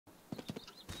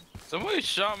Somebody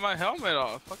shot my helmet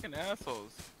off. Fucking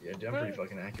assholes. Yeah, dude, I'm pretty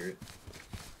fucking accurate.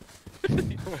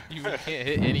 You can't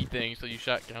hit anything, so you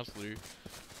shot Counselor.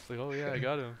 It's like, oh yeah, I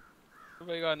got him.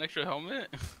 Somebody got an extra helmet?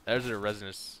 There's a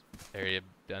residence area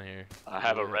down here. I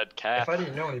have a red cap. If I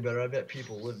didn't know any better, I bet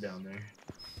people live down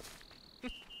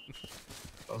there.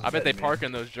 I bet they park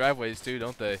in those driveways too,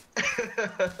 don't they?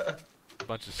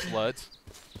 Bunch of sluts.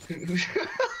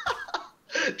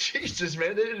 Jesus,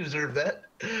 man, they didn't deserve that.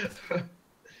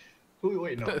 Who are we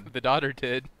waiting on? The daughter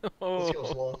did. Let's go,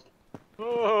 Sloth.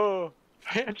 Oh,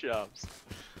 hand jobs.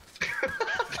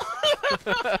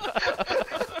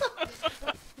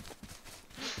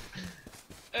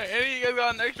 Hey, any of you guys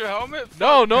got an extra helmet?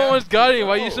 No, Fuck no that. one's got any. Why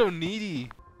are you No. so needy?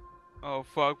 Oh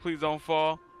fuck, please don't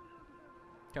fall.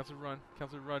 Counselor, run.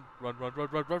 Counselor, run. Run, run, run,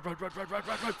 run, run, run, run, run, run,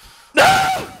 run, run.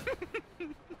 No!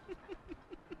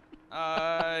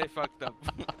 I fucked up.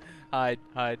 Hide,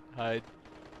 hide, hide.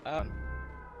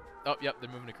 Oh, yep, they're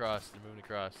moving across. They're moving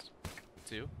across.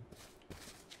 2.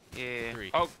 Yeah.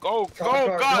 3. Oh, go,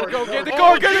 Car, God, Go, go, get in the oh,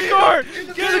 car, get in the Jesus. car!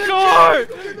 Get in the car!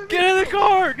 Get in the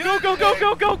car! Go, go,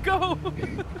 go, go, go, go!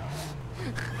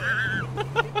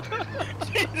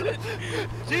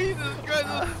 Jesus Christ,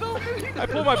 there's so many. I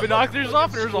pulled my binoculars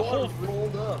off and there's a whole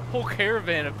rolled up. whole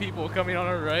caravan of people coming on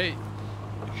our right.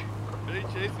 Are they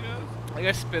chasing us? I think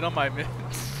I spit on my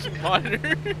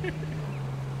monitor.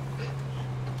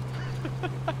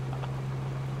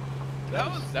 That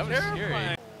was terrifying.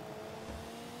 scary.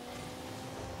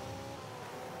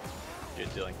 Get it,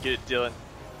 Dylan. Get it, Dylan.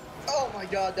 Oh my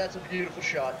god, that's a beautiful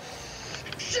shot.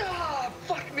 Ah,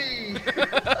 fuck me!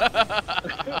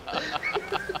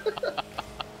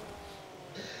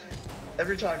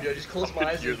 Every time, Joe, just close my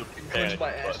eyes You're and the clench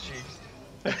my panic ass button. cheeks.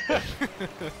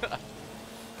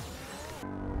 So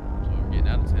we're getting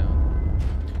out of town.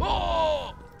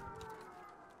 Oh!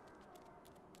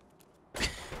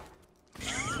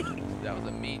 That was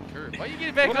a mean curve. Why you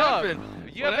getting back What up? happened?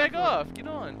 You What got back happened? off. Get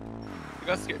on. I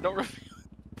got scared. Don't reveal.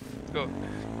 Let's go.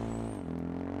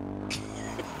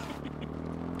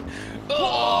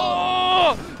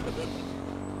 Oh!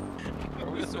 Are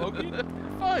we smoking?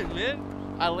 Fine,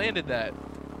 man. I landed that.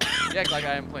 You act like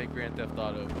I am playing Grand Theft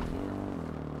Auto before.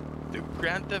 Dude,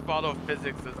 Grand Theft Auto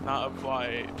physics does not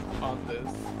apply on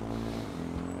this.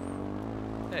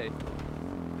 Hey,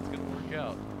 it's gonna work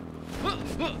out.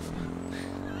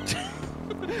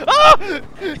 Ah!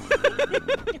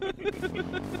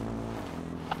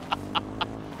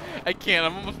 I can't.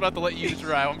 I'm almost about to let you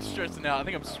drive. I'm stressing out. I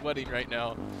think I'm sweating right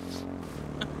now.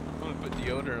 I'm gonna put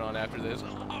deodorant on after this.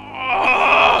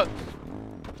 Ah!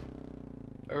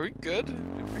 Are we good?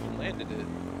 I freaking landed it.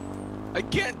 I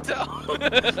can't tell.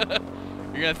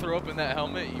 You're gonna throw open that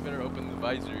helmet? You better open the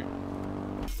visor.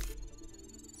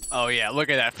 Oh yeah, look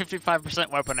at that.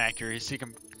 55% weapon accuracy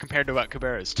compared to what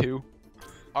Cabrera's 2.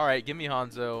 Alright, give me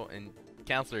Hanzo and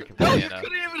Counselor can No, play you Anna.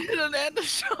 couldn't even hit an end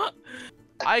shot.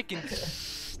 I can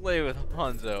slay with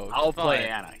Hanzo. It's I'll play fine.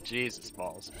 Anna. Jesus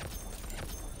balls.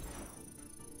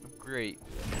 I'm great.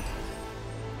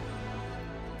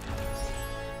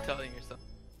 Telling yourself.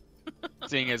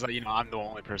 Seeing as, you know, I'm the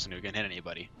only person who can hit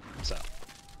anybody. So.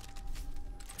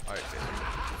 Alright,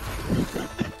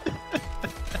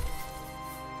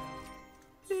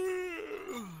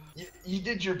 You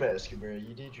did your best, Cabrera.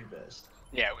 You did your best.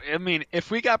 Yeah, I mean, if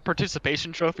we got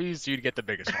participation trophies, you'd get the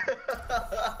biggest one.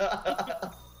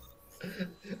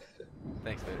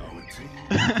 Thanks, baby.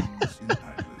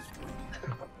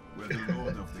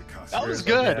 That was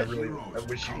good. I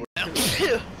wish you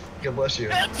would. God bless you.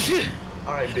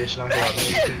 Alright, bitch, knock it out. Let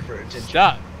me get you for attention.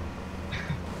 Stop!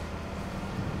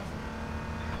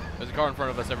 There's a car in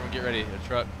front of us. Everyone get ready. A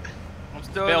truck. I'm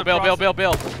still Bail, in the bail, bail,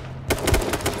 process. bail,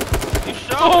 bail. You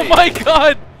shot Oh me. my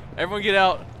god! Everyone get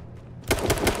out.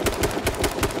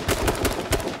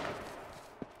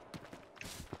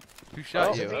 Who shot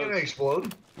Oh, is you? it gonna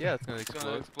explode? Yeah, it's gonna It's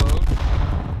gonna explode. explode.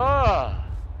 Ah.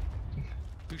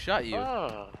 Who shot you?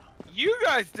 Ah. You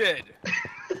guys did.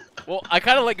 Well, I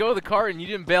kind of let go of the car and you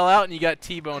didn't bail out and you got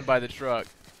T-boned by the truck.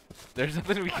 There's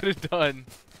nothing we could have done.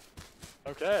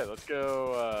 Okay, let's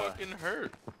go. Fucking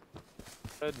hurt.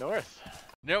 Head north.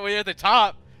 No, we're at the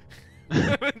top.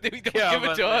 Don't give it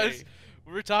but to us. hey.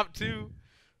 We're top 2.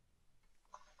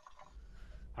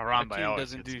 Haram My by team always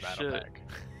doesn't gets do battle shit. pack.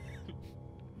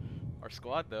 Our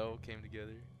squad, though, came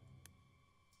together.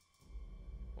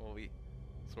 Well, we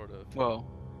sort of. Well,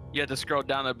 you had to scroll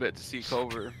down a bit to see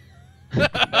Cover.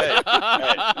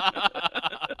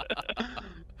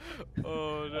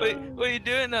 Oh no. Wait, what are you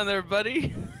doing down there,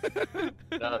 buddy?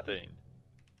 Nothing.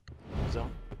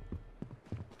 Zone.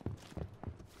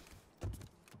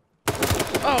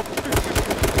 Oh!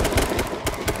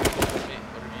 Hey,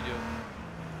 what are you doing?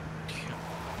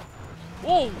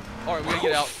 Oh! Alright, we gotta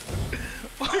get out.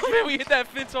 Oh man, we hit that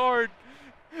fence hard.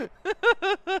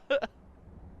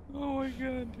 Oh my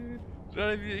god, dude. Did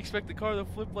not even expect the car to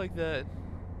flip like that.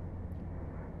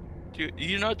 Dude,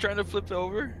 you're not trying to flip it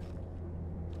over?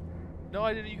 No,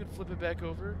 I didn't. You could flip it back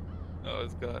over. Oh,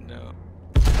 it's gone now.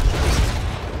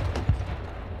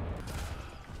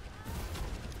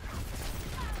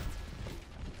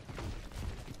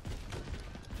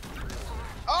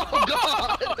 Oh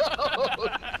god!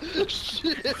 No!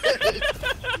 Shit!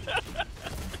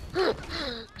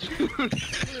 Dude.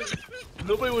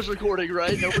 Nobody was recording,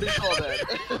 right? Nobody saw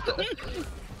that.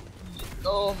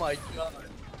 Oh my god.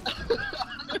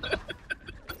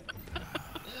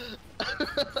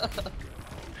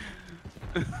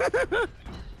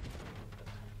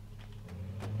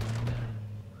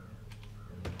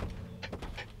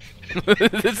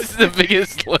 This is the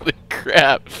biggest load of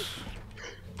crap.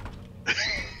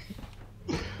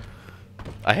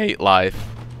 I hate life.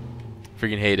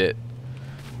 Freaking hate it.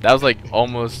 That was like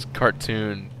almost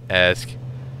cartoon-esque.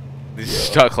 He's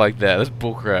stuck like that. That's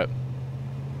bullcrap.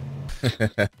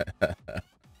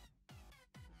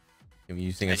 Can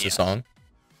you sing us And a yes. song?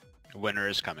 Winter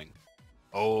is coming.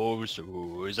 Oh,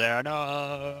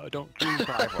 Susanna, don't you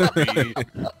cry for me.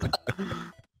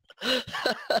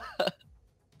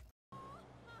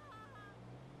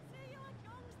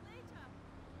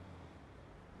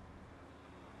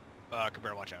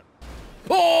 Cabrera, watch out.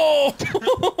 Oh!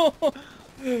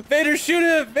 Vader, shoot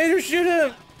him! Vader, shoot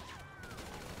him!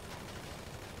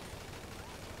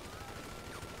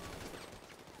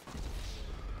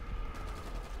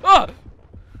 Ah!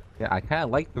 Yeah, I kind of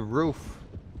like the roof.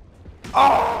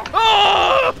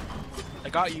 Ah! I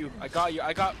got you. I got you.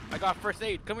 I got first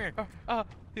aid. Come here.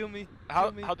 Heal me.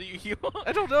 How Heal me. do you heal?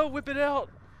 I don't know. Whip it out.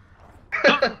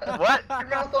 What? Your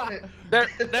mouth on it. There.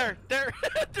 Threw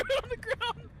it on the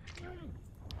ground.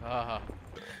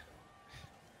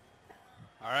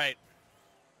 All right.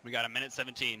 We got a minute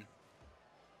 17.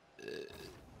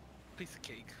 Piece of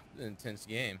cake. Intense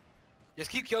game. Just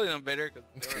keep killing them, Vader.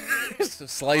 Just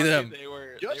slay them. They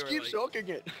were. Just keep soaking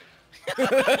it.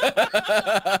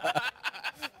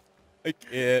 I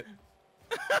can't.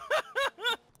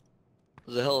 It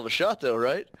was a hell of a shot, though,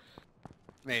 right?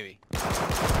 Maybe.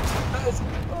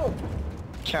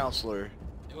 Counselor.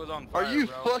 It was on fire. Are you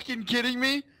bro. fucking kidding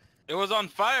me? It was on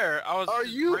fire. I was. Are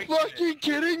just you breaking fucking it.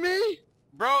 kidding me?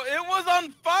 Bro, it was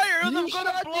on fire. It was You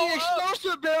gonna shot blow the up.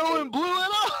 explosive barrel and blew it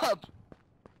up!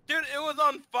 Dude, it was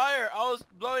on fire. I was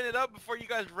blowing it up before you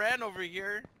guys ran over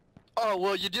here. Oh,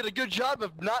 well, you did a good job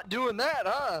of not doing that,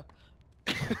 huh?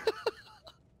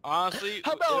 Honestly,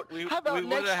 How about, we next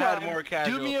would have had time, more do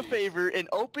casualties. me a favor and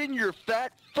open your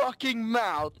fat fucking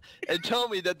mouth and tell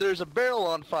me that there's a barrel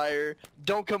on fire.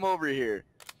 Don't come over here.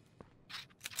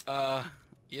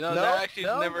 You know, No? that actually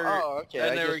No? never, Oh, okay, I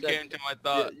that never guess that- came to my Yeah,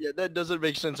 thought. yeah, that doesn't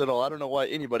make sense at all. I don't know why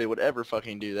anybody would ever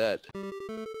fucking do that.